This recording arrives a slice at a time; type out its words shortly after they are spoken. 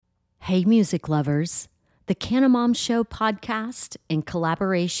Hey, music lovers. The Canna Mom Show podcast, in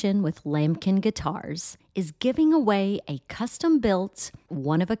collaboration with Lamkin Guitars, is giving away a custom-built,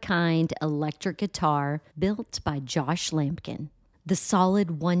 one-of-a-kind electric guitar built by Josh Lamkin. The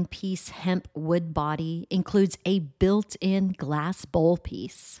solid one-piece hemp wood body includes a built-in glass bowl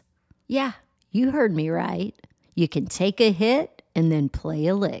piece. Yeah, you heard me right. You can take a hit and then play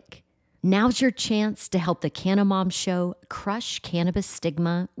a lick. Now's your chance to help the Canna Mom Show crush cannabis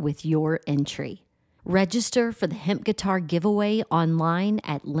stigma with your entry. Register for the hemp guitar giveaway online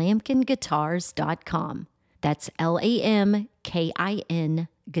at lamkinguitars.com. That's LAMKIN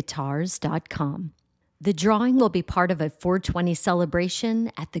guitars.com. The drawing will be part of a 420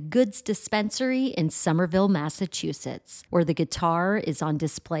 celebration at the Goods Dispensary in Somerville, Massachusetts, where the guitar is on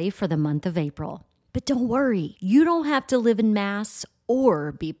display for the month of April. But don't worry, you don't have to live in Mass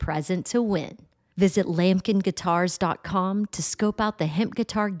or be present to win. Visit lamkinguitars.com to scope out the hemp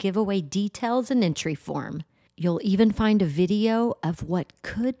guitar giveaway details and entry form. You'll even find a video of what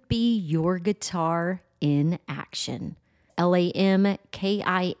could be your guitar in action. LAMKIN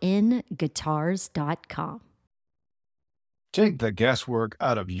guitars.com. Take the guesswork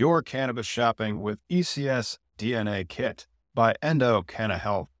out of your cannabis shopping with ECS DNA Kit by Endo Canna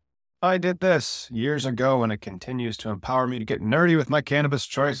Health. I did this years ago, and it continues to empower me to get nerdy with my cannabis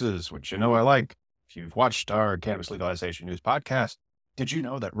choices, which you know I like. If you've watched our Cannabis Legalization News podcast, did you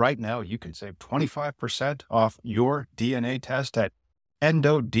know that right now you can save 25% off your DNA test at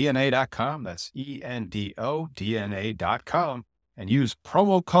endodna.com? That's ENDODNA.com, and use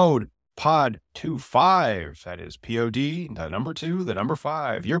promo code POD25. That is POD, the number 2, the number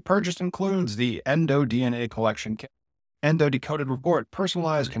 5. Your purchase includes the Endo DNA Collection Kit, Endo Decoded Report,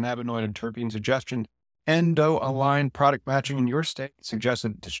 personalized cannabinoid and terpene suggestion, Endo aligned product matching in your state,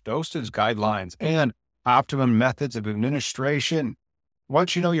 suggested dosage guidelines, and optimum methods of administration.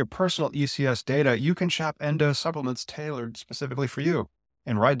 Once you know your personal ECS data, you can shop Endo supplements tailored specifically for you.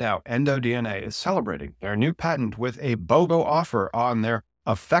 And right now, Endo DNA is celebrating their new patent with a BOGO offer on their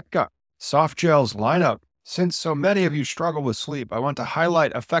Effecca soft gels lineup. Since so many of you struggle with sleep, I want to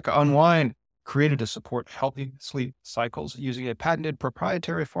highlight Effecca Unwind, created to support healthy sleep cycles using a patented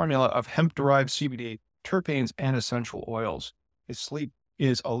proprietary formula of hemp-derived CBD, terpenes, and essential oils. If sleep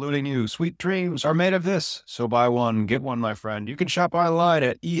is eluding you, sweet dreams are made of this. So buy one, get one, my friend. You can shop online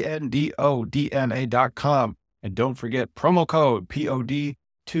at endodna.com. And don't forget promo code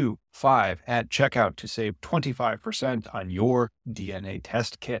POD25 at checkout to save 25% on your DNA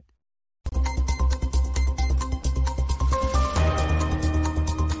test kit.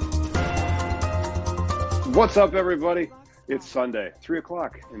 What's up, everybody? It's Sunday, 3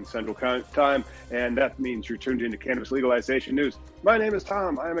 o'clock in Central Time, and that means you're tuned into Cannabis Legalization News. My name is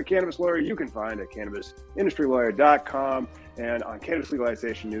Tom. I am a cannabis lawyer you can find at cannabisindustrylawyer.com. And on Cannabis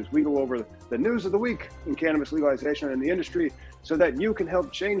Legalization News, we go over the news of the week in cannabis legalization and the industry so that you can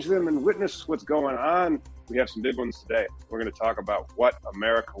help change them and witness what's going on. We have some big ones today. We're going to talk about what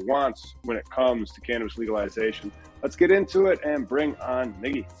America wants when it comes to cannabis legalization. Let's get into it and bring on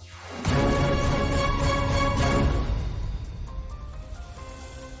Miggy.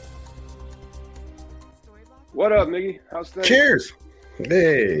 What up, Miggy? How's things? Cheers.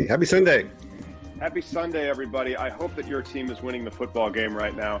 Hey, happy Sunday. Happy Sunday, everybody. I hope that your team is winning the football game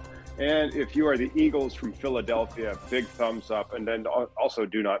right now. And if you are the Eagles from Philadelphia, big thumbs up. And then also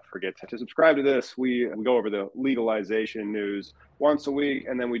do not forget to subscribe to this. We go over the legalization news once a week,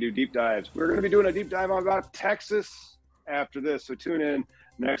 and then we do deep dives. We're going to be doing a deep dive on about Texas after this. So tune in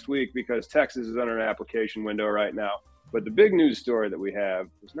next week because Texas is under an application window right now. But the big news story that we have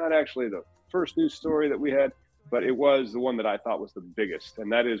is not actually the first news story that we had, but it was the one that I thought was the biggest, and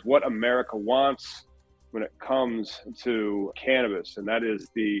that is what America wants when it comes to cannabis, and that is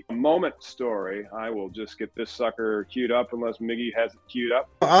the Moment story. I will just get this sucker queued up unless Miggy has it queued up.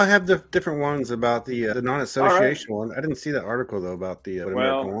 I'll have the different ones about the non-association one. I didn't see that article, though, about the what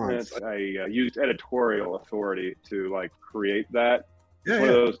America wants. I used editorial authority to, create that. Yeah, One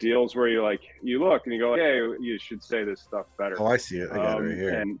of those deals where you look and you go, hey, you should say this stuff better. Oh, I see it. I got it right here.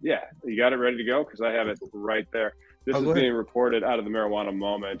 And yeah, you got it ready to go because I have it right there. This is being reported out of the Marijuana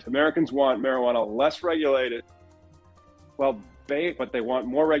Moment. Americans want marijuana less regulated. Well, but they want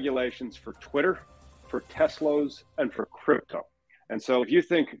more regulations for Twitter, for Teslas, and for crypto. And so if you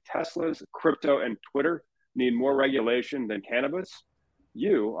think Teslas, crypto, and Twitter need more regulation than cannabis,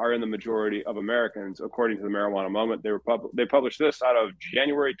 you are in the majority of Americans, according to the Marijuana Moment. They published this out of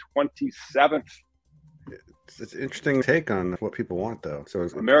January 27th. It's an interesting take on what people want, though. So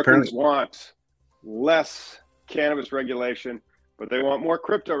Americans want less cannabis regulation, but they want more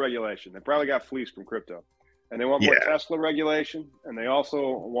crypto regulation. They probably got fleeced from crypto. and they want more Tesla regulation, and they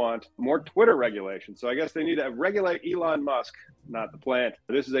also want more Twitter regulation. So I guess they need to regulate Elon Musk, not the plant.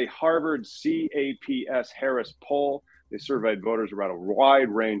 This is a Harvard CAPS Harris poll. They surveyed voters about a wide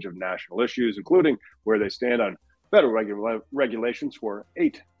range of national issues, including where they stand on federal regulations for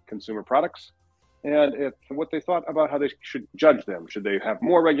 8 consumer products, and what they thought about how they should judge them. Should they have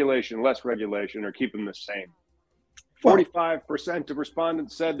more regulation, less regulation, or keep them the same? 45% of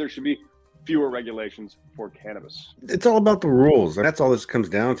respondents said there should be fewer regulations for cannabis. It's all about the rules. That's all this comes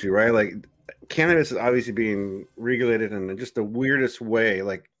down to, right? Like, cannabis is obviously being regulated in just the weirdest way.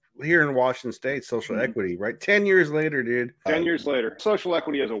 Like here in Washington State, social equity, right? 10 years later, dude. 10 years later. Social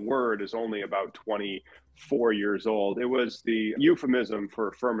equity as a word is only about 24 years old. It was the euphemism for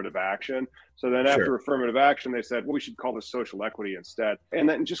affirmative action. So then after affirmative action, they said, well, we should call this social equity instead. And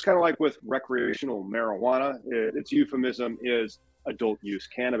then just kind of like with recreational marijuana, its euphemism is adult use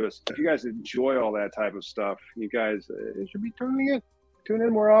cannabis. If you guys enjoy all that type of stuff, you guys should be tuning in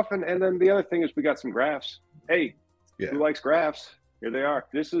more often. And then the other thing is we got some graphs. Hey, who likes graphs? Here they are.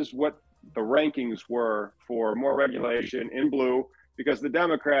 This is what the rankings were for more regulation in blue, because the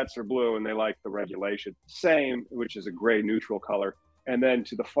Democrats are blue and they like the regulation. Same, which is a gray neutral color. And then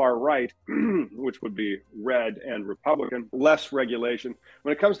to the far right, which would be red and Republican, less regulation.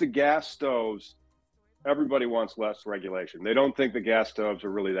 When it comes to gas stoves, everybody wants less regulation. They don't think the gas stoves are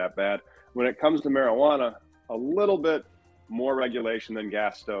really that bad. When it comes to marijuana, a little bit more regulation than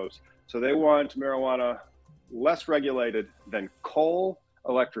gas stoves. So they want marijuana less regulated than coal,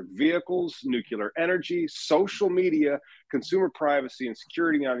 electric vehicles, nuclear energy, social media, consumer privacy and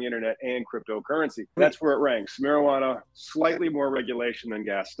security on the internet, and cryptocurrency. That's where it ranks. Marijuana, slightly more regulation than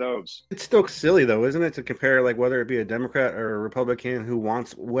gas stoves. It's still silly, though, isn't it, to compare like whether it be a Democrat or a Republican who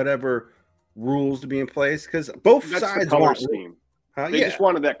wants whatever rules to be in place? Because both sides the color want scheme. They just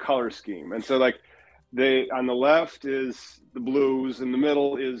wanted that color scheme. And so like on the left is the blues, in the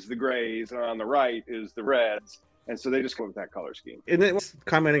middle is the grays, and on the right is the reds. And so they just go with that color scheme. And then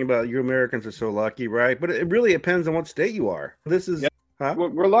commenting about you Americans are so lucky, right? But it really depends on what state you are. This is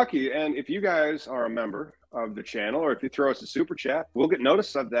we're lucky. And if you guys are a member of the channel, or if you throw us a super chat, we'll get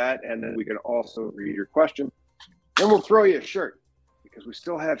notice of that. And then we can also read your question. And we'll throw you a shirt, because we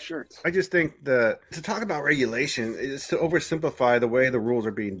still have shirts. I just think that to talk about regulation is to oversimplify the way the rules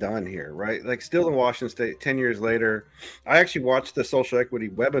are being done here, right? Like still in Washington State, 10 years later, I actually watched the social equity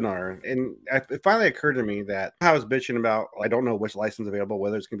webinar, and it finally occurred to me that I was bitching about, I don't know which license available,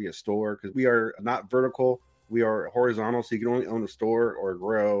 whether it's going to be a store, because we are not vertical. We are horizontal, so you can only own a store or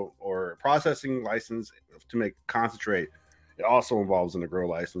grow or processing license to make concentrate. It also involves in a grow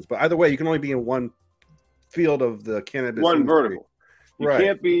license. But either way, you can only be in one field of the cannabis industry. Vertical. You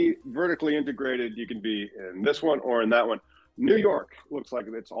can't be vertically integrated. You can be in this one or in that one. New York looks like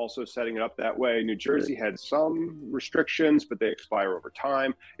it's also setting it up that way. New Jersey had some restrictions, but they expire over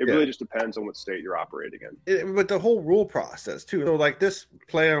time. It really just depends on what state you're operating in. But the whole rule process, too. So, like this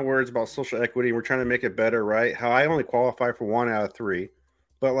play on words about social equity, we're trying to make it better, right? How I only qualify for 1 out of 3.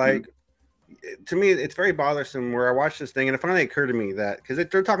 But, like, to me, it's very bothersome where I watched this thing, and it finally occurred to me that, because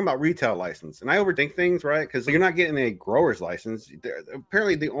they're talking about retail license, and I overthink things, right? Because you're not getting a grower's license.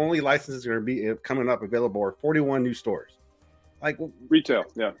 Apparently, the only licenses that are going to be coming up available are 41 new stores. Like retail,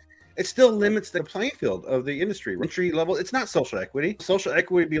 it still limits the playing field of the industry. Entry level, it's not social equity. Social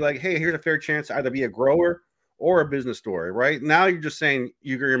equity would be like, hey, here's a fair chance to either be a grower or a business store, right? Now you're just saying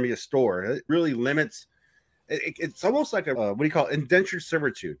you're going to be a store. It really limits. It's almost like what do you call it? Indentured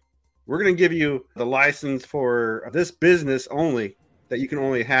servitude. We're going to give you the license for this business only, that you can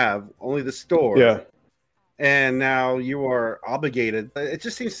only have only the store. Yeah. And now you are obligated. It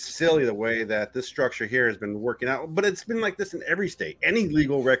just seems silly the way that this structure here has been working out. But it's been like this in every state, any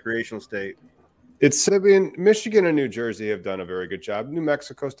legal recreational state. Michigan and New Jersey have done a very good job. New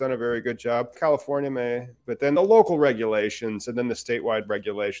Mexico's done a very good job. California may. But then the local regulations and then the statewide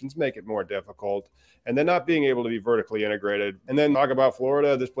regulations make it more difficult. And then not being able to be vertically integrated. And then talk about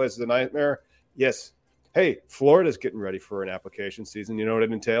Florida. This place is a nightmare. Yes. Hey, Florida's getting ready for an application season. You know what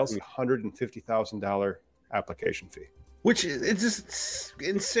it entails? $150,000 application fee, which is just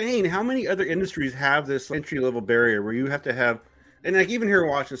insane. How many other industries have this entry-level barrier where you have to have, and like even here in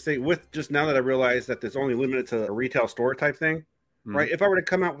Washington State, with just now that I realize that it's only limited to a retail store type thing, right? If I were to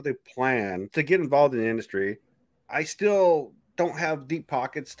come out with a plan to get involved in the industry, I still don't have deep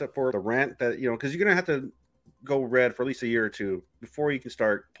pockets for the rent that, because you're going to have to go red for at least a year or two before you can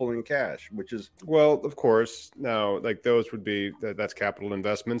start pulling cash, which is well, of course. Now, like those would be that's capital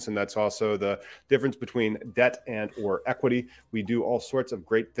investments, and that's also the difference between debt and or equity. We do all sorts of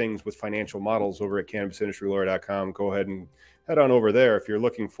great things with financial models over at CannabisIndustryLawyer.com. Go ahead and head on over there if you're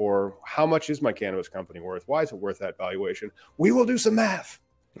looking for how much is my cannabis company worth? Why is it worth that valuation? We will do some math.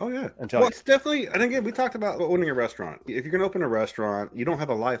 Oh yeah, well, it's definitely. And again, we talked about owning a restaurant. If you're going to open a restaurant, you don't have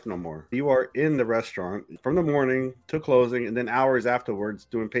a life no more. You are in the restaurant from the morning to closing, and then hours afterwards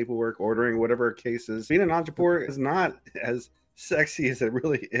doing paperwork, ordering, whatever case is. Being an entrepreneur is not as sexy as it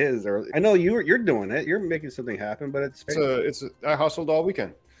really is. Or I know you're doing it. You're making something happen, but I hustled all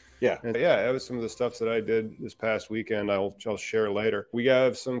weekend. Yeah. Yeah, that was some of the stuff that I did this past weekend. I'll share later. We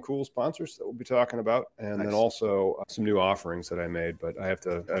have some cool sponsors that we'll be talking about, and then also some new offerings that I made, but I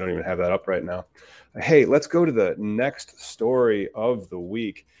don't even have that up right now. Hey, let's go to the next story of the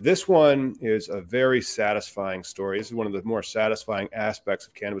week. This one is a very satisfying story. This is one of the more satisfying aspects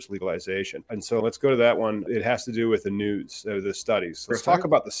of cannabis legalization. And so let's go to that one. It has to do with the news, the studies. Let's talk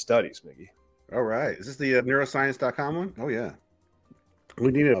about the studies, Miggy. All right. Is this the neuroscience.com one? Oh, yeah. We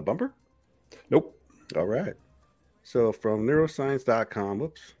needed a bumper? Nope. All right. So from neuroscience.com,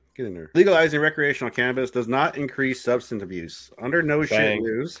 whoops, get in there. Legalizing recreational cannabis does not increase substance abuse. Under no shit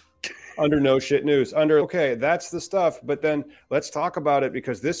news. Under no shit news. Okay, that's the stuff. But then let's talk about it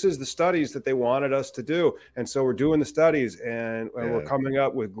because this is the studies that they wanted us to do. And so we're doing the studies and we're coming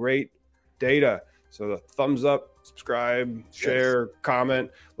up with great data. So the thumbs up, subscribe, share,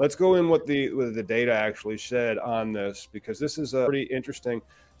 comment. Let's go in what the data actually said on this, because this is a pretty interesting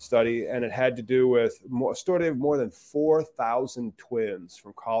study, and it had to do with a study of more than 4,000 twins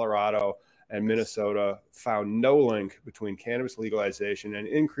from Colorado and Minnesota found no link between cannabis legalization and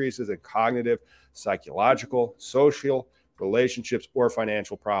increases in cognitive, psychological, social, relationships, or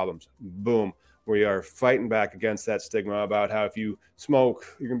financial problems. Boom. We are fighting back against that stigma about how if you smoke,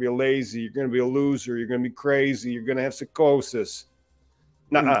 you're going to be lazy, you're going to be a loser, you're going to be crazy, you're going to have psychosis.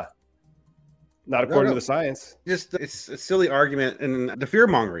 Nuh-uh. Not according to the science. Just it's a silly argument, and the fear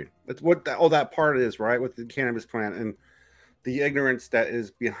mongering. That's what all that part is, right? With the cannabis plant and the ignorance that is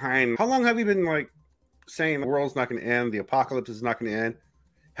behind. How long have you been saying the world's not going to end, the apocalypse is not going to end?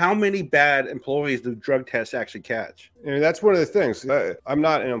 How many bad employees do drug tests actually catch? And that's one of the things. I'm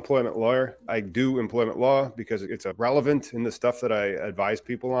not an employment lawyer. I do employment law because it's relevant in the stuff that I advise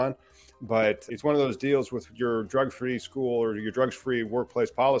people on. But it's one of those deals with your drug-free school or your drug-free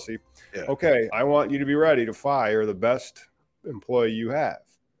workplace policy. Yeah. Okay, I want you to be ready to fire the best employee you have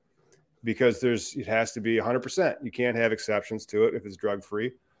because it has to be 100%. You can't have exceptions to it if it's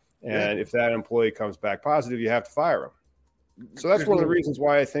drug-free. And if that employee comes back positive, you have to fire him. So that's one of the reasons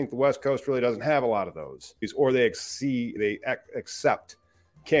why I think the West Coast really doesn't have a lot of those, or they accept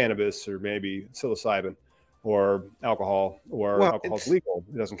cannabis or maybe psilocybin or alcohol, or alcohol's legal.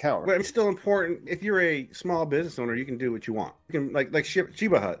 It doesn't count. But it's still important. If you're a small business owner, you can do what you want. You can like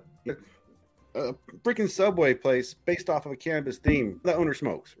Sheba Hut, a freaking Subway place based off of a cannabis theme. The owner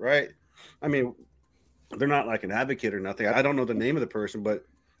smokes, right? I mean, they're not like an advocate or nothing. I don't know the name of the person, but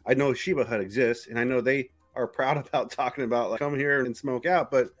I know Sheba Hut exists, and I know they are proud about talking about come here and smoke out,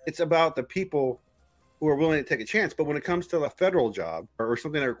 but it's about the people who are willing to take a chance. But when it comes to a federal job or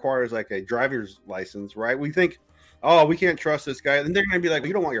something that requires a driver's license, right? We think, oh, we can't trust this guy. And they're going to be like,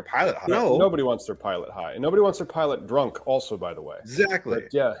 you don't want your pilot high. No. Nobody wants their pilot high. And nobody wants their pilot drunk also, by the way. Exactly.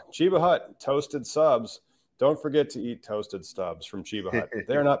 But yeah. Sheba Hut, toasted subs. Don't forget to eat toasted stubs from Sheba Hut.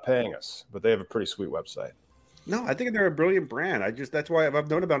 They're not paying us, but they have a pretty sweet website. No, I think they're a brilliant brand. That's why I've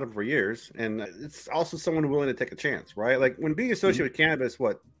known about them for years. And it's also someone willing to take a chance, right? Like when being associated with cannabis,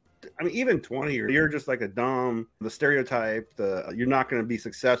 even 20 years, you're just like the stereotype, you're not going to be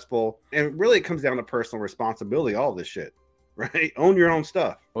successful. And really it comes down to personal responsibility, all this shit, right? Own your own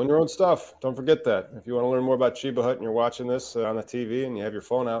stuff. Own your own stuff. Don't forget that. If you want to learn more about Sheba Hut and you're watching this on the TV and you have your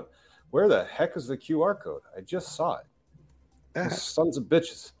phone out, where the heck is the QR code? I just saw it. Sons of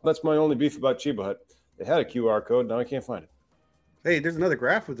bitches. That's my only beef about Sheba Hut. They had a QR code. Now I can't find it. Hey, there's another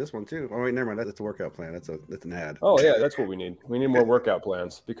graph with this one too. Oh wait, never mind. That's a workout plan. That's an ad. Oh yeah, that's what we need. We need more workout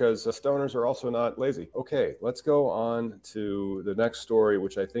plans because stoners are also not lazy. Okay, let's go on to the next story,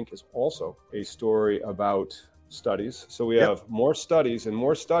 which I think is also a story about studies. So we have more studies and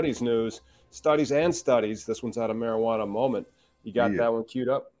more studies news. Studies and studies. This one's out of Marijuana Moment. You got that one queued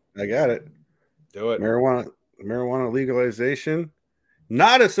up? I got it. Do it. Marijuana legalization.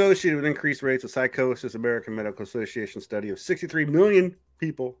 Not associated with increased rates of psychosis. American Medical Association study of 63 million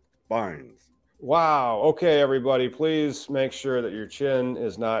people finds. Wow. Okay, everybody, please make sure that your chin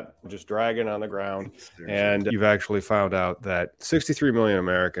is not just dragging on the ground. And you've actually found out that 63 million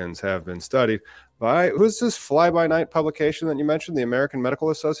Americans have been studied by, who's this fly-by-night publication that you mentioned, the American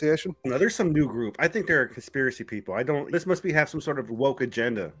Medical Association? No, there's some new group. I think they're conspiracy people. This must have some sort of woke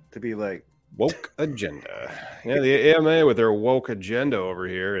agenda to be like. Woke agenda. Yeah, the AMA with their woke agenda over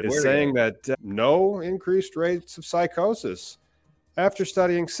here is saying that no increased rates of psychosis after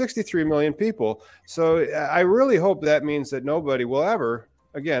studying 63 million people. So I really hope that means that nobody will ever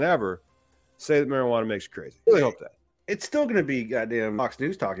say that marijuana makes you crazy. I really hope that. It's still going to be goddamn Fox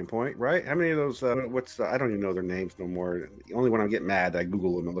News talking point, right? How many of those, I don't even know their names no more. Only when I get mad, I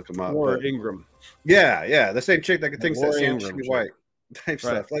Google them and look them up. Laura Ingraham. Yeah. The same chick that thinks that Sam should be white. Type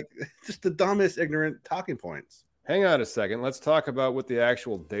stuff. Like, just the dumbest, ignorant talking points. Hang on a second. Let's talk about what the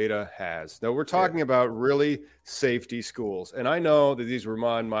actual data has. Now, we're talking about really safety schools. And I know that these were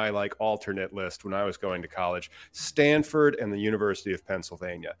on my alternate list when I was going to college. Stanford and the University of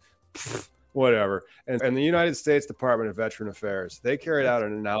Pennsylvania. Whatever. And the United States Department of Veteran Affairs, they carried out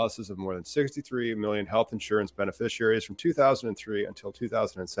an analysis of more than 63 million health insurance beneficiaries from 2003 until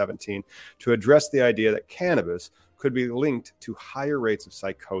 2017 to address the idea that cannabis could be linked to higher rates of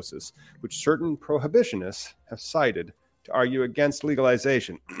psychosis, which certain prohibitionists have cited to argue against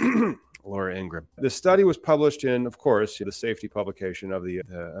legalization. Laura Ingraham. The study was published in, of course, the safety publication of the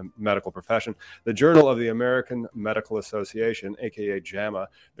medical profession, the Journal of the American Medical Association, aka JAMA,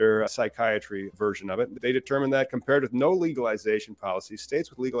 their psychiatry version of it. They determined that compared with no legalization policy,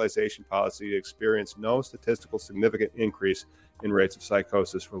 states with legalization policy experienced no statistical significant increase in rates of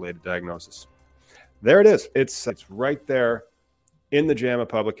psychosis-related diagnosis. There it is. It's right there in the JAMA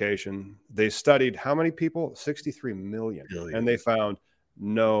publication. They studied how many people? 63 million. And they found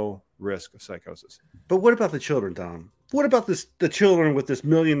no risk of psychosis. But what about the children, Tom? What about the children with this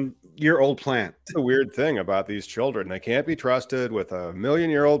million-year-old plant? It's a weird thing about these children. They can't be trusted with a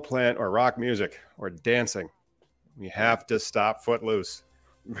million-year-old plant or rock music or dancing. We have to stop Footloose.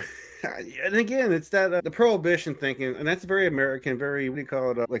 And again, it's that the prohibition thinking, and that's very American, very, what do you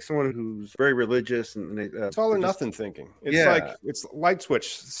call it? Like someone who's very religious, and it's all or nothing thinking. It's it's light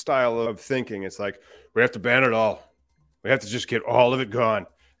switch style of thinking. It's like, we have to ban it all. We have to just get all of it gone.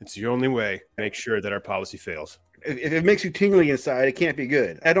 It's the only way to make sure that our policy fails. If it makes you tingly inside, it can't be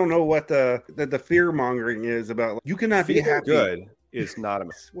good. I don't know what the fear mongering is about. You cannot be happy. Good is not a I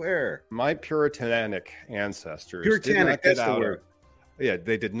swear. My puritanic ancestors. Puritanic, that's the word.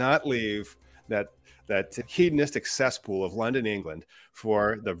 They did not leave that hedonistic cesspool of London, England,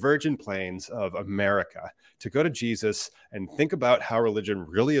 for the virgin plains of America to go to Jesus and think about how religion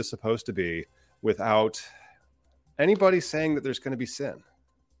really is supposed to be without anybody saying that there's going to be sin.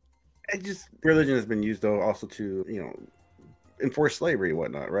 Religion has been used, though, also to, enforce slavery and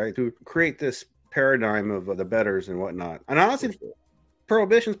whatnot, right? To create this paradigm of the betters and whatnot. And honestly,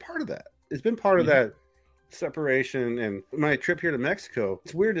 prohibition is part of that. It's been part of that separation. And my trip here to Mexico,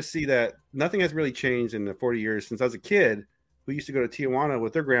 it's weird to see that nothing has really changed in the 40 years since I was a kid who used to go to Tijuana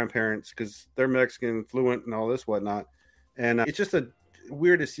with their grandparents because they're Mexican, fluent, and all this whatnot. And it's just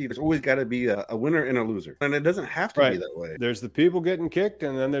weird to see. There's always got to be a winner and a loser, and it doesn't have to be that way. There's the people getting kicked,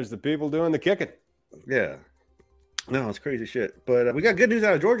 and then there's the people doing the kicking. Yeah, no, it's crazy shit. But we got good news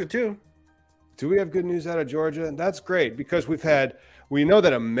out of Georgia too. Do we have good news out of Georgia? That's great, because we know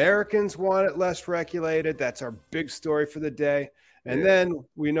that Americans want it less regulated. That's our big story for the day. And then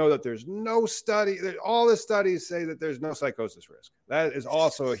we know that there's no study. All the studies say that there's no psychosis risk. That is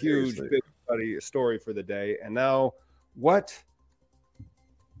also a huge big story for the day. And now what?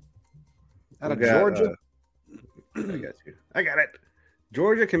 Out of Georgia? I got it.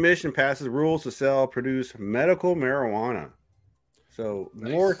 Georgia Commission passes rules to produce medical marijuana. So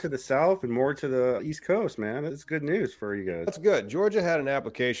more to the south and more to the East Coast, man. That's good news for you guys. That's good. Georgia had an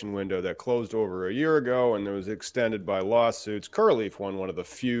application window that closed over a year ago, and it was extended by lawsuits. Curaleaf won one of the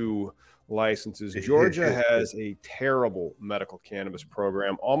few licenses. Georgia has a terrible medical cannabis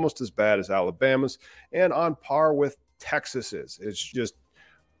program, almost as bad as Alabama's, and on par with Texas's. It's just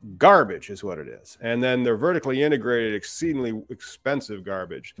garbage is what it is. And then they're vertically integrated, exceedingly expensive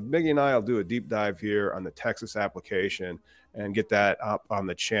garbage. Biggie and I will do a deep dive here on the Texas application and get that up on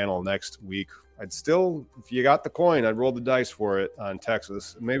the channel next week. I'd still, if you got the coin, I'd roll the dice for it on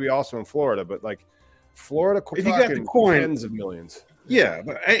Texas, maybe also in Florida, but Florida, if you got the coin, tens of millions. Yeah,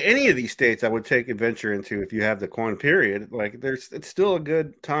 but any of these states I would take adventure into if you have the coin, period. It's still a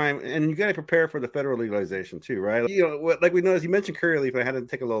good time, and you got to prepare for the federal legalization too, right? We noticed, you mentioned Curaleaf, and I had to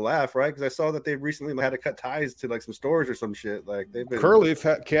take a little laugh, right? Because I saw that they recently had to cut ties to some stores or some shit.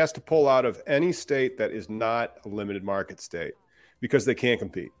 Curaleaf has to pull out of any state that is not a limited market state because they can't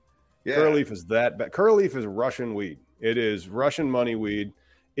compete. Yeah. Curaleaf is that bad. Curaleaf is Russian weed. It is Russian money weed.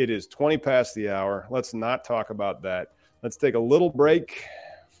 It is 20 past the hour. Let's not talk about that. Let's take a little break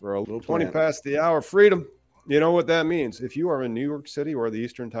for a little 20 past the hour. Freedom. You know what that means. If you are in New York City or the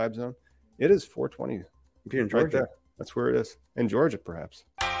Eastern time zone, it is 4:20. If you're in Georgia. Right there. That's where it is. In Georgia, perhaps.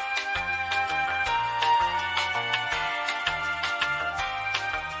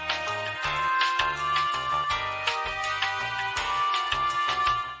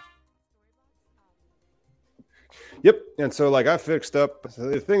 Yep. And so like I fixed up. So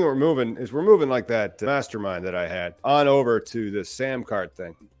the thing we're moving like that mastermind that I had on over to the Sam card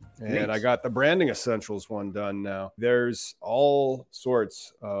thing. And Neat. I got the branding essentials one done now. There's all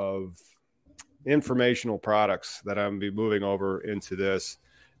sorts of informational products that I'm going to be moving over into this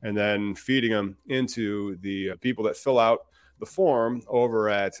and then feeding them into the people that fill out the form over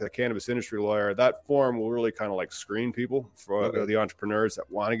at Cannabis Industry Lawyer. That form will really kind of like screen people for the entrepreneurs that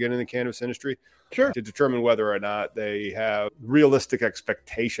want to get in the cannabis industry. Sure. To determine whether or not they have realistic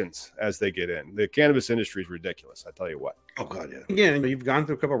expectations as they get in. The cannabis industry is ridiculous. I tell you what. Oh God, yeah. Again, you've gone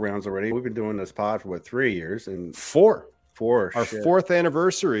through a couple of rounds already. We've been doing this pod for 3 years and Four. Our Shit. 4th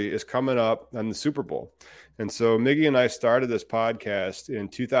anniversary is coming up on the Super Bowl. And so Miggy and I started this podcast in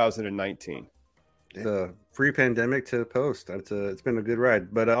 2019. The pre-pandemic to post. It's been a good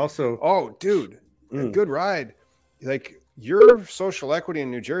ride. But also, Oh, dude, a good ride. Like your social equity in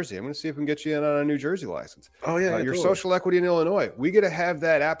New Jersey. I'm going to see if we can get you in on a New Jersey license. oh yeah, Your totally. social equity in Illinois. We get to have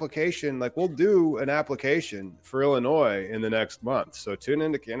that application. Like we'll do an application for Illinois in the next month. So tune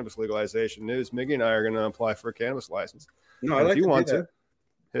into Cannabis Legalization News. Miggy and I are going to apply for a cannabis license. No, I And like if you want do that.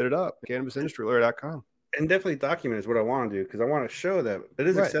 to, hit it up. CannabisIndustryLawyer.com. And definitely document is what I want to do because I want to show that it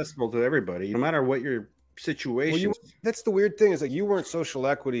is Right. accessible to everybody, no matter what your situation. That's the weird thing is like you weren't social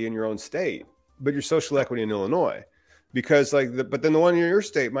equity in your own state, but you're social equity in Illinois. Because but then the one in your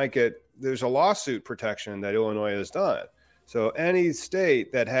state might there's a lawsuit protection that Illinois has done. So any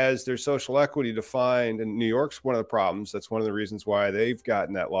state that has their social equity defined, and New York's one of the problems. That's one of the reasons why they've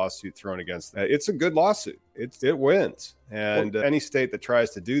gotten that lawsuit thrown against that. It's a good lawsuit. It wins. And any state that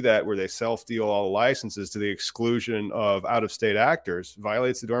tries to do that, where they self-deal all the licenses to the exclusion of out-of-state actors,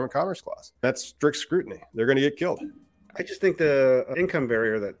 violates the Dormant Commerce Clause. That's strict scrutiny. They're going to get killed. I just think the income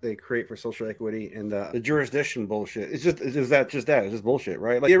barrier that they create for social equity and the jurisdiction bullshit is just bullshit,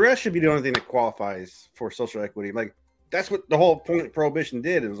 right? Like the arrest should be the only thing that qualifies for social equity. Like that's what the whole point of prohibition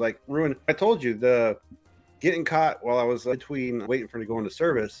did. It was like ruin. I told you the getting caught while I was between waiting for to go into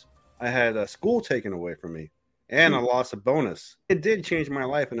service. I had a school taken away from me and I lost a bonus. It did change my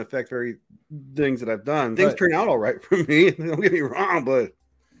life and affect very things that I've done. Things turned out all right for me. Don't get me wrong, but.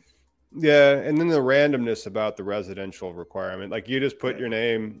 Yeah, and then the randomness about the residential requirement. Like you just put your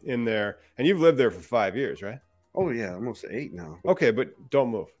name in there, and you've lived there for 5 years, right? Oh yeah, almost 8 now. Okay, but don't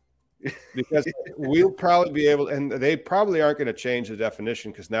move. Because we'll probably be able, and they probably aren't going to change the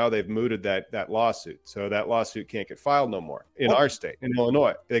definition because now they've mooted that lawsuit. So that lawsuit can't get filed no more in our state, in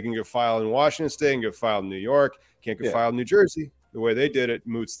Illinois. They can get filed in Washington State and get filed in New York, can't get filed in New Jersey. The way they did it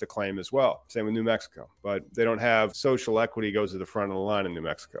moots the claim as well. Same with New Mexico. But they don't have social equity goes to the front of the line in New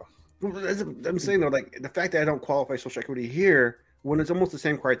Mexico. I'm saying though, like the fact that I don't qualify social equity here, when it's almost the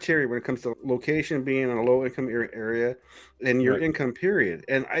same criteria when it comes to location being in a low income area and your income period.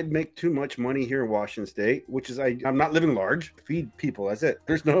 And I'd make too much money here in Washington State, which is I'm not living large, feed people. That's it.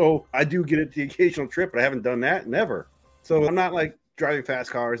 I do get it the occasional trip, but I haven't done that never. So I'm not like driving fast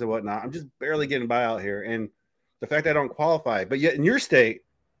cars and whatnot. I'm just barely getting by out here. And the fact that I don't qualify, but yet in your state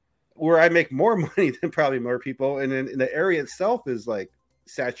where I make more money than probably more people. And then the area itself is like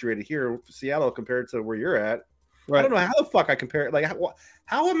saturated here in Seattle compared to where you're at. Right. I don't know how the fuck I compare it. Like,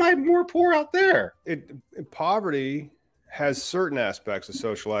 how am I more poor out there? Poverty has certain aspects of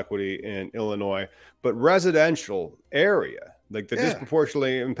social equity in Illinois, but residential area, like the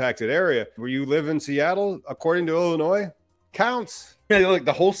disproportionately impacted area where you live in Seattle, according to Illinois, counts. Yeah, like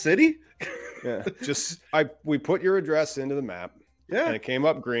the whole city? Yeah. We put your address into the map. Yeah. And it came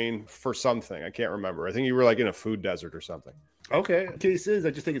up green for something. I can't remember. I think you were like in a food desert or something. Okay. The case is,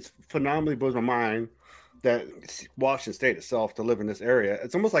 I just think it's phenomenally blows my mind that Washington State itself to live in this area.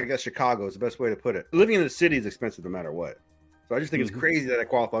 It's almost like I guess Chicago is the best way to put it. Living in the city is expensive no matter what. So I just think it's crazy that I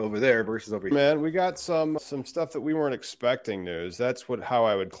qualify over there versus over here. Man, we got some stuff that we weren't expecting news. That's how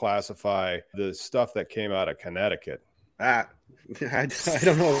I would classify the stuff that came out of Connecticut. I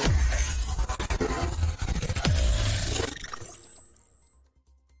don't know.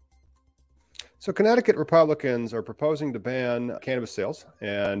 So Connecticut Republicans are proposing to ban cannabis sales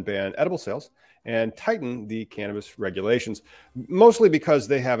and ban edible sales and tighten the cannabis regulations, mostly because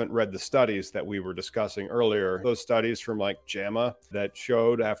they haven't read the studies that we were discussing earlier. Those studies from like JAMA that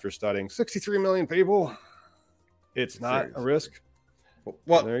showed after studying 63 million people, it's not a risk.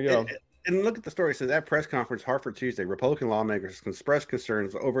 Well, there you go. And look at the story. It says at press conference, Hartford Tuesday, Republican lawmakers expressed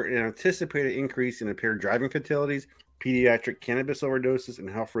concerns over an anticipated increase in impaired driving fatalities, pediatric cannabis overdoses, and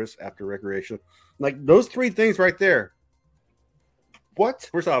health risks after recreational. Like those three things right there. What?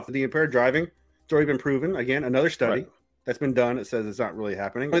 First off, the impaired driving, it's already been proven. Again, another study that's been done. It says it's not really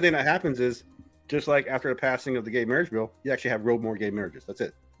happening. The only thing that happens is just like after the passing of the gay marriage bill, you actually have more gay marriages. That's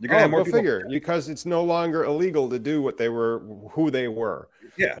it. You're gonna have more people. Figure, because it's no longer illegal to do what they were, who they were.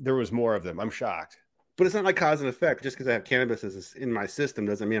 Yeah, there was more of them. I'm shocked. But it's not like cause and effect. Just because I have cannabis in my system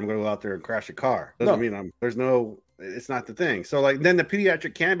doesn't mean I'm going to go out there and crash a car. Doesn't mean it's not the thing. So like then the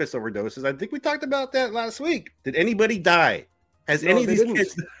pediatric cannabis overdoses, I think we talked about that last week. Did anybody die? Has any of these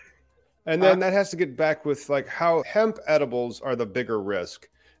kids? And then that has to get back with like how hemp edibles are the bigger risk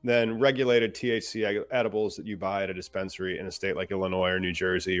than regulated THC edibles that you buy at a dispensary in a state like Illinois or New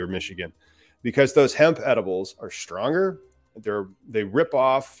Jersey or Michigan, because those hemp edibles are stronger. They rip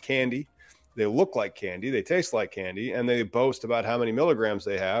off candy. They look like candy. They taste like candy, and they boast about how many milligrams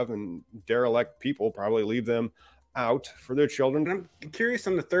they have. And derelict people probably leave them out for their children. I'm curious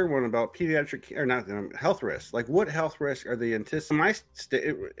on the third one about pediatric or not health risks. Like, what health risks are they anticipating? My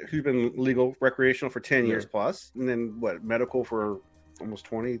state, who's been legal recreational for 10 years plus, and then medical for almost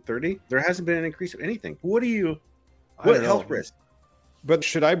 20, 30. There hasn't been an increase of anything. What health risk? But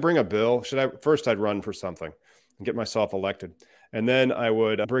should I bring a bill? I'd run for something and get myself elected. And then I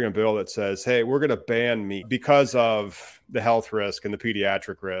would bring a bill that says, hey, we're going to ban meat because of the health risk and the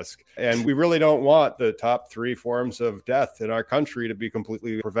pediatric risk. And we really don't want the top 3 forms of death in our country to be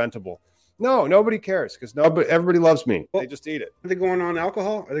completely preventable. No, nobody cares because everybody loves meat. They just eat it. Are they going on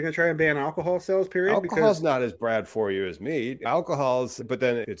alcohol? Are they going to try and ban alcohol sales, period? Alcohol's not as bad for you as meat. But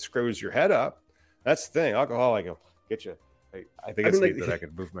then it screws your head up. That's the thing. Alcohol, I can get you. I think it's neat that I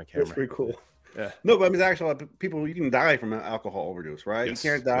could move my camera. That's pretty cool. Yeah. No, but I mean, actually, people, you can die from an alcohol overdose, right? Yes,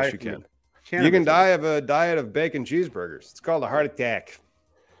 you can't die. Yes, you can. You can die of a diet of bacon cheeseburgers. It's called a heart attack.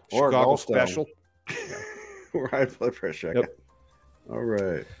 Or Chicago special. Or high blood pressure. Yep. All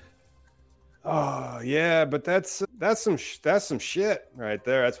right. Oh yeah, but that's some shit right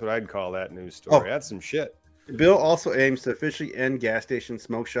there. That's what I'd call that news story. That's some shit. The bill also aims to officially end gas station,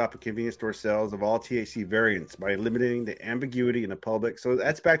 smoke shop, and convenience store sales of all THC variants by limiting the ambiguity in the public. So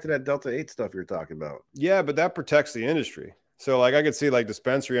that's back to that Delta 8 stuff you're talking about. Yeah, but that protects the industry. So like I could see like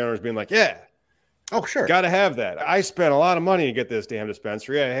dispensary owners being like, yeah, oh sure, got to have that. I spent a lot of money to get this damn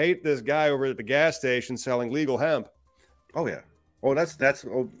dispensary. I hate this guy over at the gas station selling legal hemp. Oh yeah. Oh, that's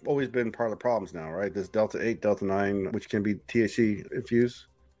always been part of the problems now, right? This Delta 8, Delta 9, which can be THC infused.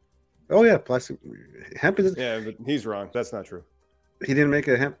 Oh yeah, plastic hemp is. Yeah, but he's wrong. That's not true. He didn't make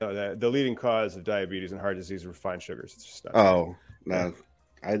a hemp. No, the leading cause of diabetes and heart disease are refined sugars. It's just not. Oh no,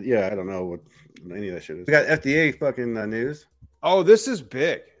 I don't know what any of that shit is. We got FDA fucking news. Oh, this is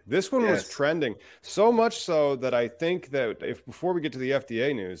big. This one was trending so much so that I think that before we get to the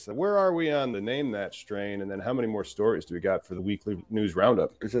FDA news, where are we on the Name That Strain, and then how many more stories do we got for the weekly news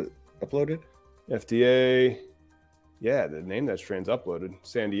roundup? Is it uploaded? FDA. Yeah, the Name That Strain's uploaded.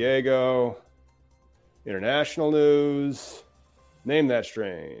 San Diego, international news, Name That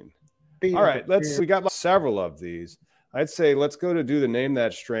Strain. All right, we got several of these. I'd say let's go to do the Name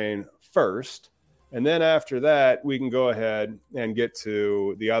That Strain first. And then after that, we can go ahead and get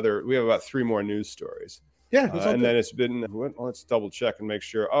to the other. We have about 3 more news stories. Yeah. And then it's been, let's double check and make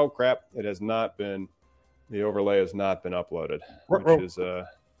sure. Oh, crap. It has not been, the overlay has not been uploaded, which is,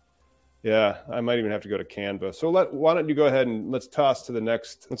 yeah, I might even have to go to Canva. So why don't you go ahead and let's do the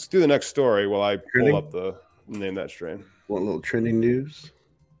next story while I pull up the Name That Strain. Want a little trending news?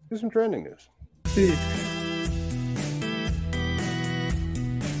 Do some trending news.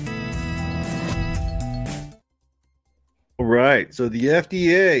 All right. So the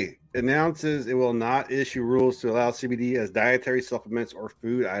FDA announces it will not issue rules to allow CBD as dietary supplements or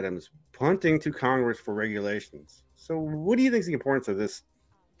food items, punting to Congress for regulations. So what do you think is the importance of this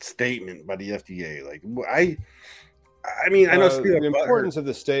statement by the FDA? Like, I mean, I know the importance of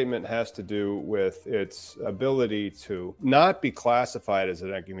the statement has to do with its ability to not be classified as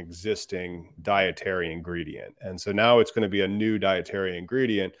an existing dietary ingredient. And so now it's going to be a new dietary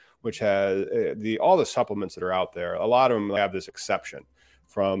ingredient, which has all the supplements that are out there. A lot of them have this exception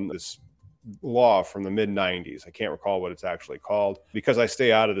from this law from the mid-90s. I can't recall what it's actually called because I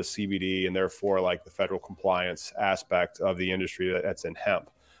stay out of the CBD and therefore like the federal compliance aspect of the industry that's in hemp.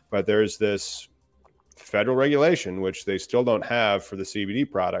 But there's this federal regulation, which they still don't have for the CBD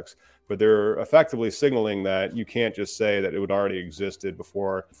products, but they're effectively signaling that you can't just say that it would already existed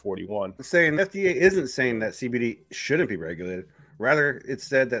before 41. Saying FDA isn't saying that CBD shouldn't be regulated. Rather, it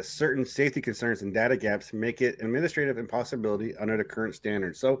said that certain safety concerns and data gaps make it an administrative impossibility under the current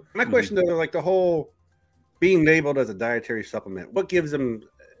standards. So my question though, like the whole being labeled as a dietary supplement, what gives them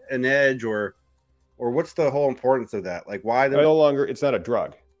an edge, or what's the whole importance of that? Like why no longer, it's not a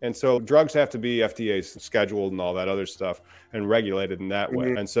drug. And so drugs have to be FDA scheduled and all that other stuff and regulated in that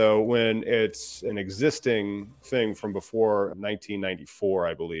way. And so when it's an existing thing from before 1994,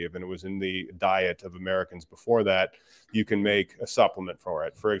 I believe, and it was in the diet of Americans before that, you can make a supplement for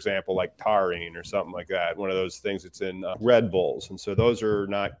it. For example, like taurine or something like that. One of those things that's in Red Bulls. And so those are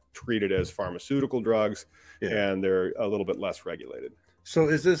not treated as pharmaceutical drugs, and they're a little bit less regulated. So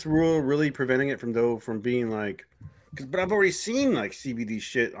is this rule really preventing it from being like, but I've already seen like CBD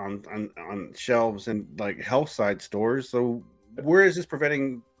shit on shelves and like health side stores. So where is this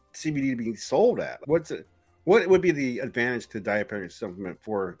preventing CBD being sold at? What would be the advantage to dietary supplement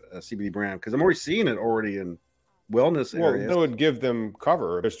for a CBD brand? Because I'm already seeing it already in wellness areas. That would give them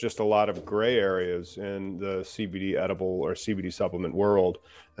cover. There's just a lot of gray areas in the CBD edible or CBD supplement world.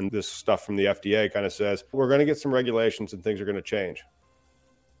 And this stuff from the FDA kind of says, we're going to get some regulations and things are going to change.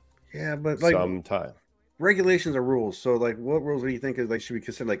 Yeah, but like sometime. Regulations are rules. So like what rules do you think is like should we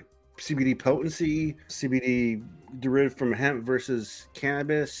consider like CBD potency, CBD derived from hemp versus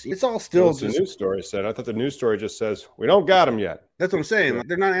cannabis? It's all still just the news story said. I thought the news story just says we don't got them yet. That's what I'm saying. Like,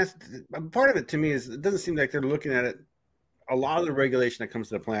 they're not asking. Part of it to me is it doesn't seem like they're looking at it. A lot of the regulation that comes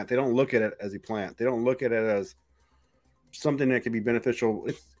to the plant, they don't look at it as a plant. They don't look at it as something that could be beneficial.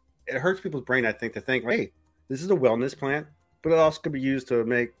 It hurts people's brain, I think, to think, like, hey, this is a wellness plant, but it also could be used to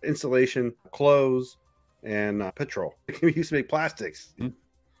make insulation, clothes, and petrol. It can be used to make plastics,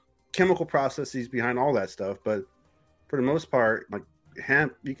 chemical processes behind all that stuff. But for the most part, like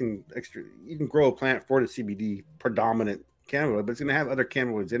hemp, you can grow a plant for the CBD predominant cannabinoid, but it's going to have other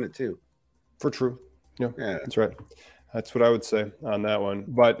cannabinoids in it too. For true. Yeah, that's right. That's what I would say on that one.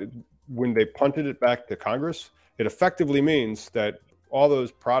 But when they punted it back to Congress, it effectively means that all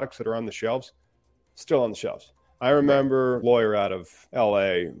those products that are on the shelves, still on the shelves. I remember a lawyer out of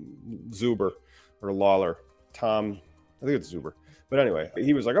LA, Zuber or Lawler, Tom, I think it's Zuber. But anyway,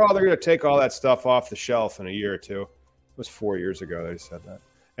 he was like, oh, they're going to take all that stuff off the shelf in a year or two. It was 4 years ago that he said that.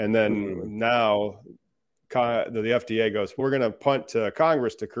 And then now the FDA goes, we're going to punt to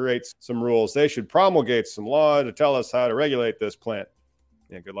Congress to create some rules. They should promulgate some law to tell us how to regulate this plant.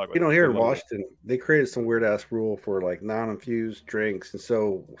 Yeah, good luck with it. Here in Washington, they created some weird ass rule for like non-infused drinks. And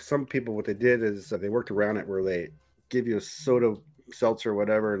so some people, what they did is they worked around it where they give you a soda seltzer or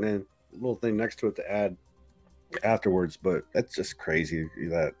whatever, and then a little thing next to it to add afterwards. But that's just crazy.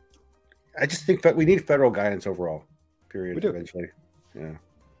 That I just think that we need federal guidance overall, period. We do. Eventually. Yeah.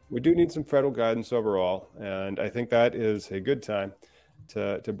 We do need some federal guidance overall. And I think that is a good time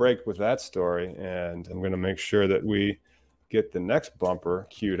to break with that story. And I'm going to make sure that we get the next bumper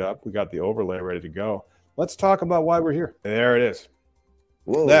queued up. We got the overlay ready to go. Let's talk about why we're here. There it is.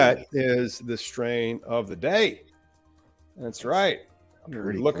 Whoa. That is the strain of the day. That's right. I'm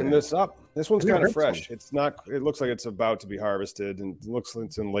looking this up. This one's kind of fresh. It's not, it looks like it's about to be harvested and it looks like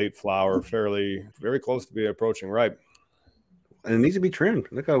it's in late flower, very close to be approaching ripe. And it needs to be trimmed.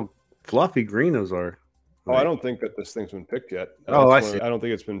 Look how fluffy green those are. Oh, I don't think that this thing's been picked yet. I see. I don't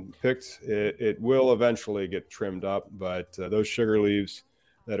think it's been picked. It will eventually get trimmed up, but those sugar leaves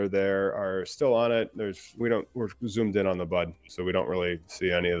that are there are still on it. We're zoomed in on the bud, so we don't really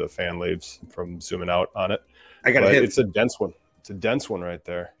see any of the fan leaves from zooming out on it. It's a dense one. It's a dense one right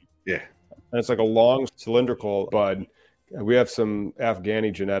there. Yeah. And it's like a long cylindrical bud. We have some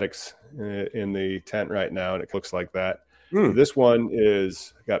Afghani genetics in the tent right now, and it looks like that. This one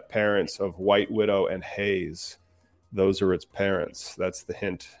got parents of White Widow and Haze. Those are its parents. That's the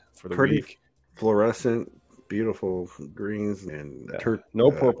hint for the week. Fluorescent, beautiful greens and no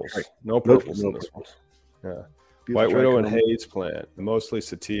purples. No purples in this one. Yeah. White Widow and Haze plant, mostly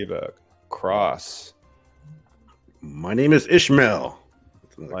sativa, cross. My name is Ishmael.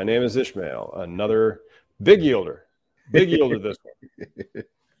 My name is Ishmael. Another big yielder. Big yielder this one.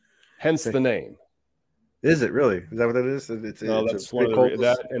 Hence the name. Is it really? Is that what that is? That's one of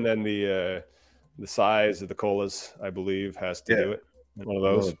that, and then the size of the colas, I believe, has to do it. One of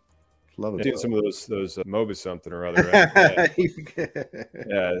those. Love it. Some of those Moby something or other. Right?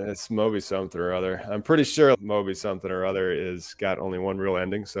 It's Moby something or other. I'm pretty sure Moby something or other is got only one real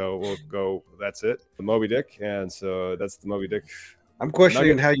ending, so we'll go. That's it, the Moby Dick, and so that's the Moby Dick. I'm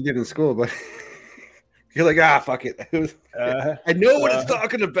questioning how you did in school, but You're like, fuck it. I know what it's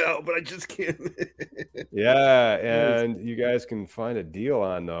talking about, but I just can't. Yeah, and you guys can find a deal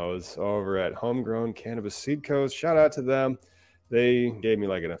on those over at Homegrown Cannabis Seed Co. Shout out to them. They gave me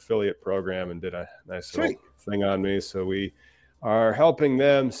like an affiliate program and did a nice little thing on me. So we are helping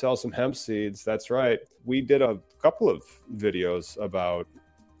them sell some hemp seeds. That's right. We did a couple of videos about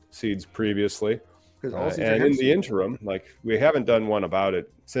seeds previously. And in the interim, like we haven't done one about it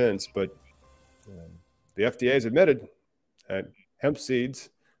since, but the FDA has admitted that hemp seeds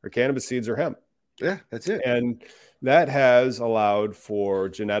or cannabis seeds are hemp. Yeah, that's it. And that has allowed for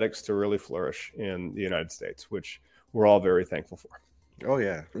genetics to really flourish in the United States, which we're all very thankful for. Oh,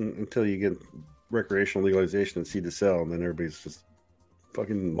 yeah. Until you get recreational legalization and seed to sell, and then everybody's just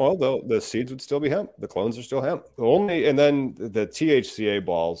fucking. Well, the seeds would still be hemp. The clones are still hemp. And then the THCA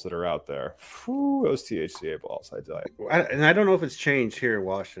balls that are out there. Whew, those THCA balls, I tell you. And I don't know if it's changed here in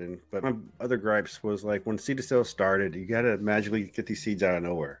Washington, but my other gripes was like when seed to sale started, you got to magically get these seeds out of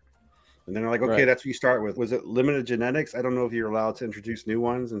nowhere. And then they're like, okay, that's what you start with. Was it limited genetics? I don't know if you're allowed to introduce new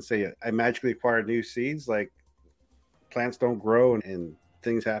ones and say, I magically acquired new seeds. Like plants don't grow and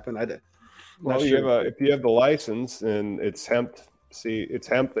things happen. Well, if you have the license and it's hemp, it's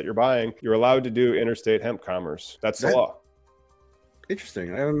hemp that you're buying, you're allowed to do interstate hemp commerce. That's the law.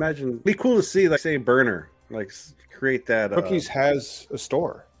 Interesting. I imagine it'd be cool to see, like, say, Burner, like create that. Cookies has a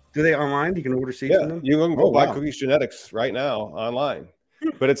store. Do they online? You can order seeds from them? You can go buy Cookies Genetics right now online,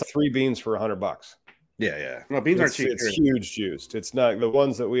 but it's 3 beans for $100. Yeah. No, beans aren't cheap. It's huge juiced. It's not the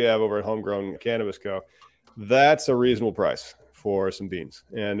ones that we have over at Homegrown Cannabis Co. That's a reasonable price for some beans.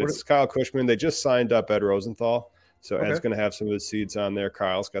 And it's Kyle Cushman. They just signed up Ed Rosenthal. So Ed's going to have some of his seeds on there.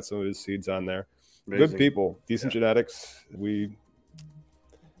 Kyle's got some of his seeds on there. Amazing. Good people, decent genetics. We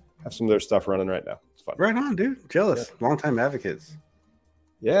have some of their stuff running right now. It's fun. Right on, dude. Jealous. Yeah. Longtime advocates.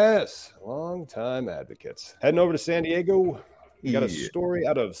 Yes, longtime advocates. Heading over to San Diego. We got a story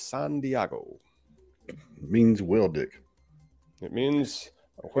out of San Diego. It means whale dick. It means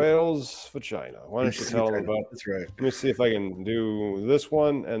a whale's vagina. Why don't you tell them about? That's right. Let me see if I can do this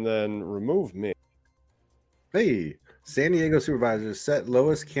one and then remove me. Hey, San Diego supervisors set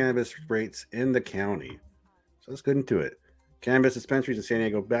lowest cannabis rates in the county. So let's get into it. Cannabis dispensaries in San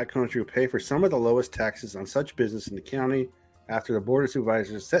Diego backcountry will pay for some of the lowest taxes on such business in the county after the board of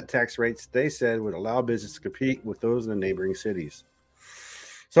supervisors set tax rates they said would allow business to compete with those in the neighboring cities.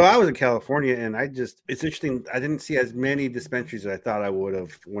 So I was in California, and it's interesting. I didn't see as many dispensaries as I thought I would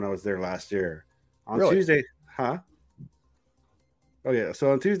have when I was there last year. On Tuesday, Oh, yeah.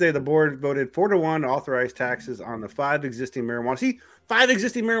 So on Tuesday, the board voted 4-1 to authorize taxes on the 5 existing marijuana. See, 5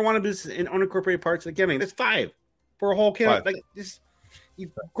 existing marijuana businesses in unincorporated parts of the county. That's 5 for a whole county. Like this,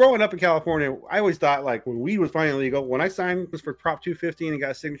 growing up in California, I always thought like when weed was finally legal. When I signed this for Prop 215 and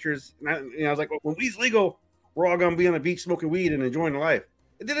got signatures, and I was like, well, when weed's legal, we're all going to be on the beach smoking weed and enjoying life.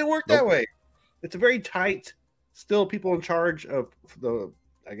 It didn't work that way. It's a very tight, still people in charge of the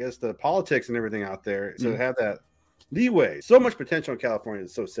politics and everything out there. So to have that leeway, so much potential in California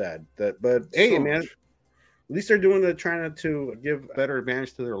is so sad. But hey, man, at least they're trying to give better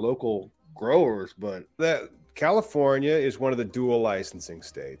advantage to their local growers. But that California is one of the dual licensing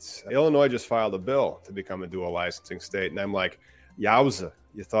states. Illinois just filed a bill to become a dual licensing state, and I'm like, yowza!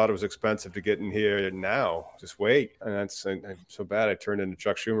 You thought it was expensive to get in here, now just wait. And that's so bad. I turned into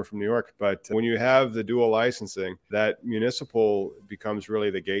Chuck Schumer from New York. But when you have the dual licensing, that municipal becomes really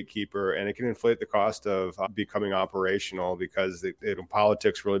the gatekeeper, and it can inflate the cost of becoming operational because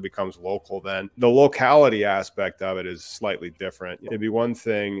politics really becomes local. Then the locality aspect of it is slightly different. It'd be one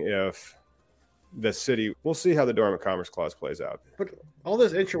thing if the city, we'll see how the Dormant Commerce Clause plays out. But all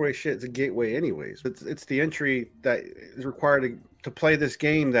this entryway shit is a gateway anyways. It's the entry that is required to play this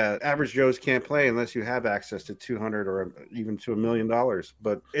game that average Joes can't play unless you have access to $200 or even to $1 million.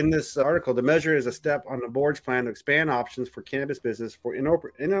 But in this article, the measure is a step on the board's plan to expand options for cannabis business for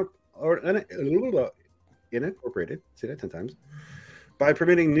unincorporated, say that 10 times. By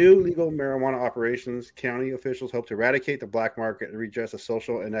permitting new legal marijuana operations, county officials hope to eradicate the black market and redress the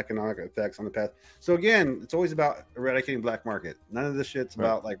social and economic effects on the path. So again, it's always about eradicating black market. None of this shit's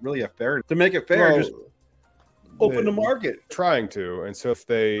about like really a fair. To make it fair, just open the market. Trying to. And so if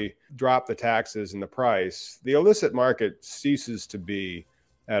they drop the taxes and the price, the illicit market ceases to be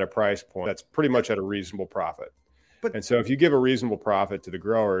at a price point that's pretty much at a reasonable profit. And so if you give a reasonable profit to the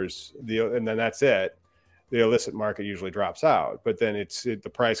growers, and then that's it, the illicit market usually drops out. But then the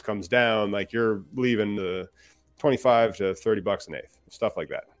price comes down, like you're leaving the $25 to $30 an eighth, stuff like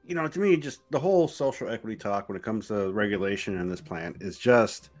that. To me, just the whole social equity talk when it comes to regulation in this plant is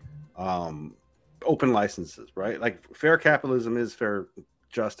just open licenses, right? Like fair capitalism is fair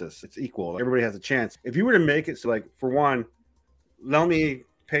justice. It's equal. Everybody has a chance. If you were to make it so, like, for one, let me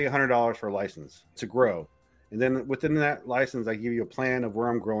pay $100 for a license to grow. And then within that license, I give you a plan of where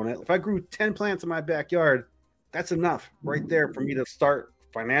I'm growing it. If I grew 10 plants in my backyard, that's enough right there for me to start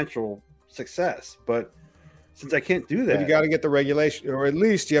financial success. But since I can't do that, but you got to get the regulation, or at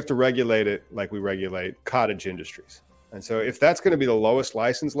least you have to regulate it like we regulate cottage industries. And so if that's going to be the lowest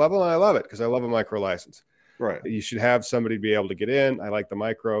license level, and I love it because I love a micro license. Right. You should have somebody be able to get in. I like the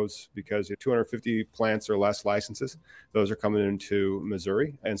micros because you have 250 plants or less licenses. Those are coming into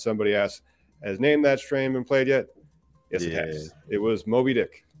Missouri. And somebody asked, has named that strain been played yet? Yes, it has. It was Moby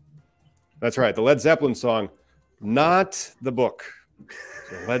Dick. That's right. The Led Zeppelin song, not the book.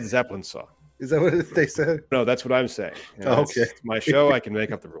 The Led Zeppelin song. Is that what they said? No, that's what I'm saying. Okay. It's my show. I can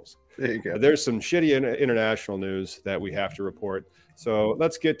make up the rules. There you go. There's some shitty international news that we have to report. So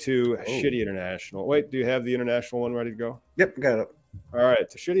let's get to shitty international. Wait, do you have the international one ready to go? Yep, got it. All right,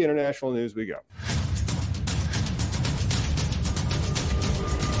 to shitty international news we go.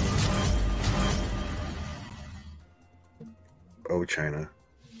 Oh, China.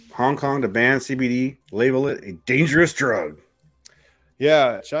 Hong Kong to ban CBD, label it a dangerous drug.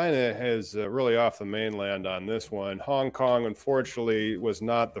 Yeah, China is really off the mainland on this one. Hong Kong, unfortunately, was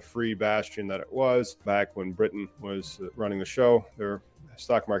not the free bastion that it was back when Britain was running the show. Their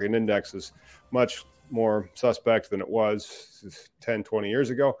stock market index is much more suspect than it was 10, 20 years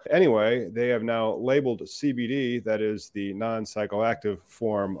ago. Anyway, they have now labeled CBD, that is the non-psychoactive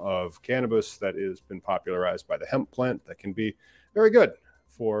form of cannabis that has been popularized by the hemp plant that can be very good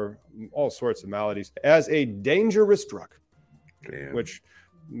for all sorts of maladies, as a dangerous drug. Damn. Which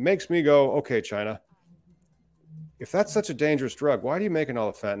makes me go, okay, China, if that's such a dangerous drug, why are you making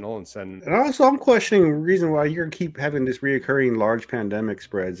all the fentanyl and sending? And also, I'm questioning the reason why you're going to keep having this reoccurring large pandemic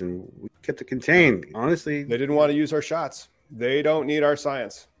spreads, and we kept it contained. Honestly, they didn't want to use our shots. They don't need our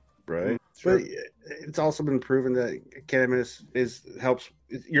science, right? Sure. But it's also been proven that cannabis helps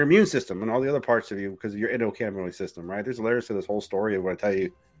your immune system and all the other parts of you because of your endocannabinoid system, right? There's layers to this whole story of what I tell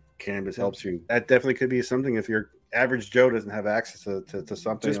you. Cannabis helps you. That definitely could be something if your average Joe doesn't have access to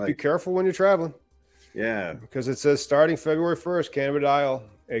something. Just be careful when you're traveling. Yeah. Because it says starting February 1st, cannabidiol,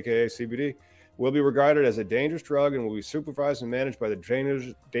 aka CBD, will be regarded as a dangerous drug and will be supervised and managed by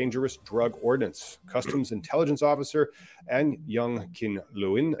the Dangerous Drug Ordinance. Customs Intelligence Officer and Young Kin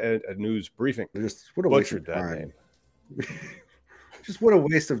Lewin at a news briefing. Just what a waste of time. Just what a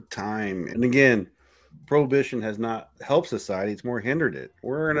waste of time. And again, prohibition has not helped society; it's more hindered it.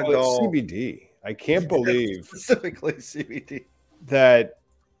 We're an adult. CBD. I can't believe specifically CBD that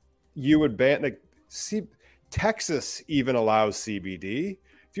you would ban. Texas even allows CBD.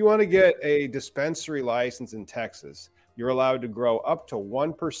 If you want to get a dispensary license in Texas, you're allowed to grow up to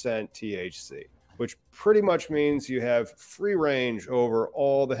 1% THC, which pretty much means you have free range over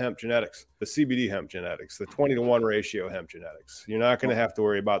all the hemp genetics, the CBD hemp genetics, the 20-to-1 ratio hemp genetics. You're not going to have to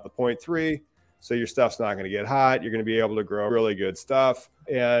worry about the 0.3. So your stuff's not going to get hot. You're going to be able to grow really good stuff.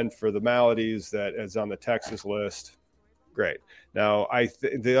 And for the maladies that is on the Texas list, great. Now,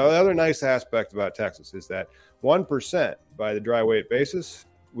 the other nice aspect about Texas is that 1% by the dry weight basis,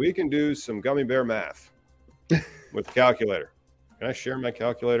 we can do some gummy bear math with the calculator. Can I share my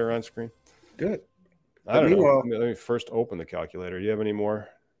calculator on screen? Good. I don't know. Let me first open the calculator. Do you have any more?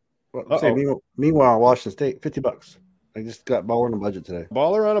 Well, meanwhile, Washington State, $50. I just got Baller on a budget today.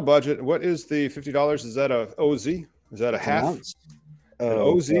 Baller on a budget. What is the $50? Is that a OZ? Is that a half? An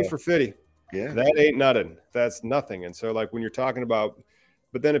OZ for 50. Yeah. That ain't nothing. That's nothing. And so, like, when you're talking about,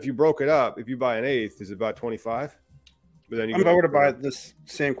 but then if you broke it up, if you buy an eighth, is it about 25? But then I'm about to buy this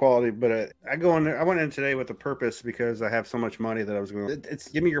same quality, but I go in there. I went in today with a purpose because I have so much money that I was going. It's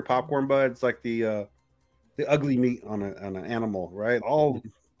give me your popcorn buds, like the ugly meat on an animal, right? All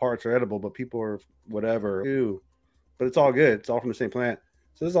parts are edible, but people are whatever. Ew. But it's all good. It's all from the same plant.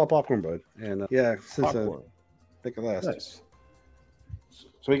 So this is all popcorn bud. And since think of last. Nice.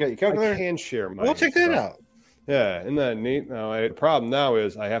 So we got your calculator. I can share mine. We'll check that out. Yeah, isn't that neat? Now, the problem now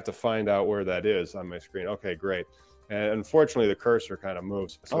is I have to find out where that is on my screen. Okay, great. And unfortunately, the cursor kind of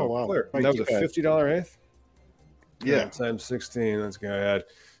moves. So wow. Clear. That was a $50 eighth? Yeah. Times 16. Let's go ahead.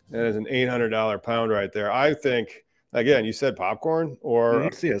 That is an $800 pound right there. I think, again, you said popcorn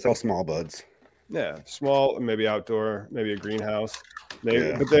or... See, it's all small buds. Yeah, small, maybe outdoor, maybe a greenhouse.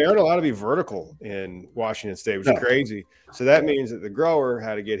 But they aren't allowed to be vertical in Washington State, which is crazy. So that means that the grower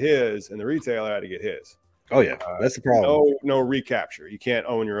had to get his and the retailer had to get his. Oh, yeah. That's the problem. No recapture. You can't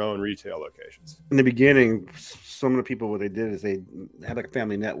own your own retail locations. In the beginning, some of the people, what they did is they had like a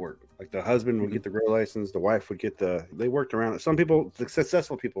family network. Like the husband would get the grow license, the wife would get they worked around it. Some people, the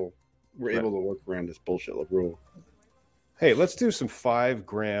successful people, were able to work around this bullshit rule. Hey, let's do some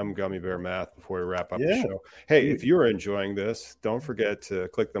 5-gram gummy bear math before we wrap up the show. Hey, if you're enjoying this, don't forget to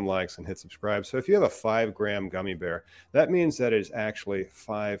click them likes and hit subscribe. So if you have a 5-gram gummy bear, that means that it's actually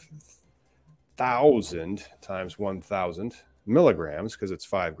 5,000 times 1,000 milligrams because it's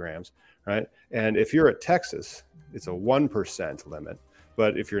 5 grams, right? And if you're at Texas, it's a 1% limit.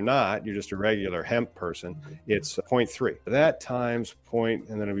 But if you're not, you're just a regular hemp person, it's 0.3. That times point,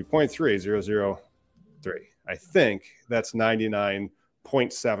 and then it'll be 0.3003. I think that's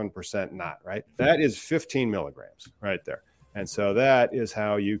 99.7% not, right? That is 15 milligrams right there. And so that is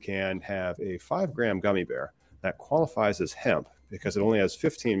how you can have a 5-gram gummy bear that qualifies as hemp because it only has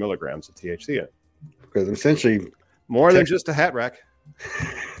 15 milligrams of THC in it. Because essentially more than just a hat rack.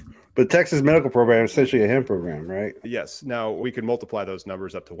 But Texas medical program is essentially a hemp program, right? Yes. Now we can multiply those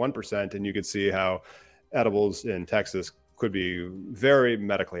numbers up to 1%, and you can see how edibles in Texas could be very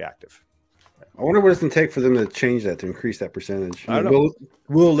medically active. I wonder what it's going to take for them to change that, to increase that percentage. I don't know.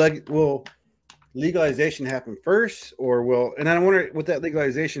 Will legalization happen first, or will? And I wonder, with that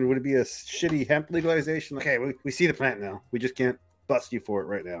legalization, would it be a shitty hemp legalization? Okay, we see the plant now. We just can't bust you for it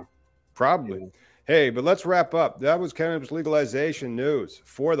right now. Probably. Yeah. Hey, but let's wrap up. That was cannabis legalization news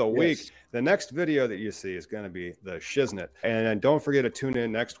for the week. The next video that you see is going to be the shiznit. And don't forget to tune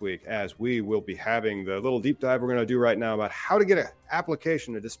in next week as we will be having the little deep dive we're going to do right now about how to get an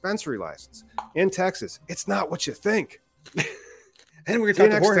application, a dispensary license in Texas. It's not what you think. And we're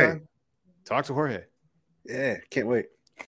going to talk to Jorge. Talk to Jorge. Yeah, can't wait.